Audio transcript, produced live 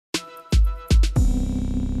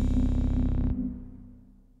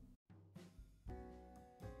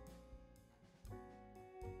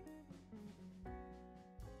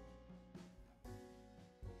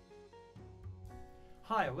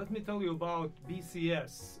Hi, let me tell you about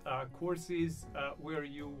BCS courses where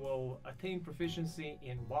you will attain proficiency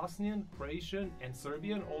in Bosnian, Croatian, and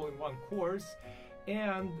Serbian all in one course,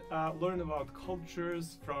 and learn about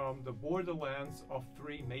cultures from the borderlands of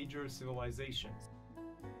three major civilizations.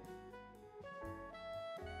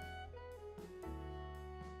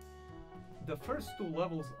 The first two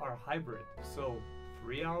levels are hybrid, so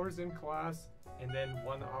 3 hours in class and then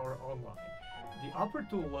 1 hour online. The upper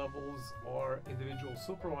two levels are individual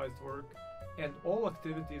supervised work, and all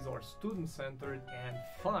activities are student-centered and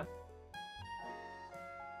fun.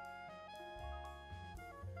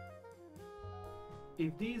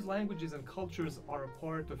 If these languages and cultures are a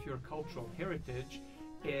part of your cultural heritage,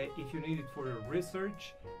 if you need it for your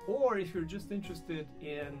research, or if you're just interested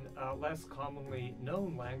in less commonly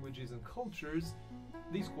known languages and cultures,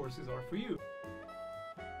 these courses are for you.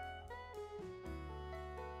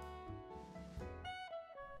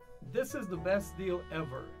 This is the best deal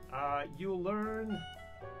ever. You learn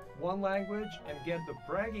one language and get the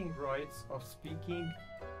bragging rights of speaking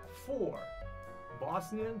 4: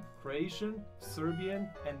 Bosnian, Croatian, Serbian,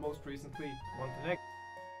 and most recently Montenegro.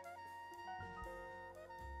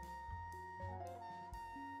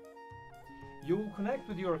 You will connect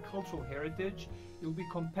with your cultural heritage, you'll be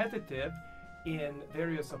competitive in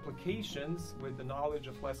various applications with the knowledge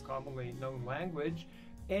of less commonly known language,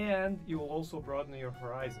 and you will also broaden your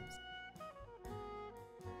horizons.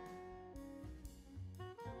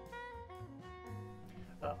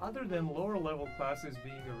 Other than lower level classes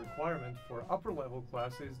being a requirement for upper level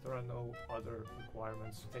classes, there are no other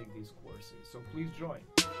requirements to take these courses, so please join.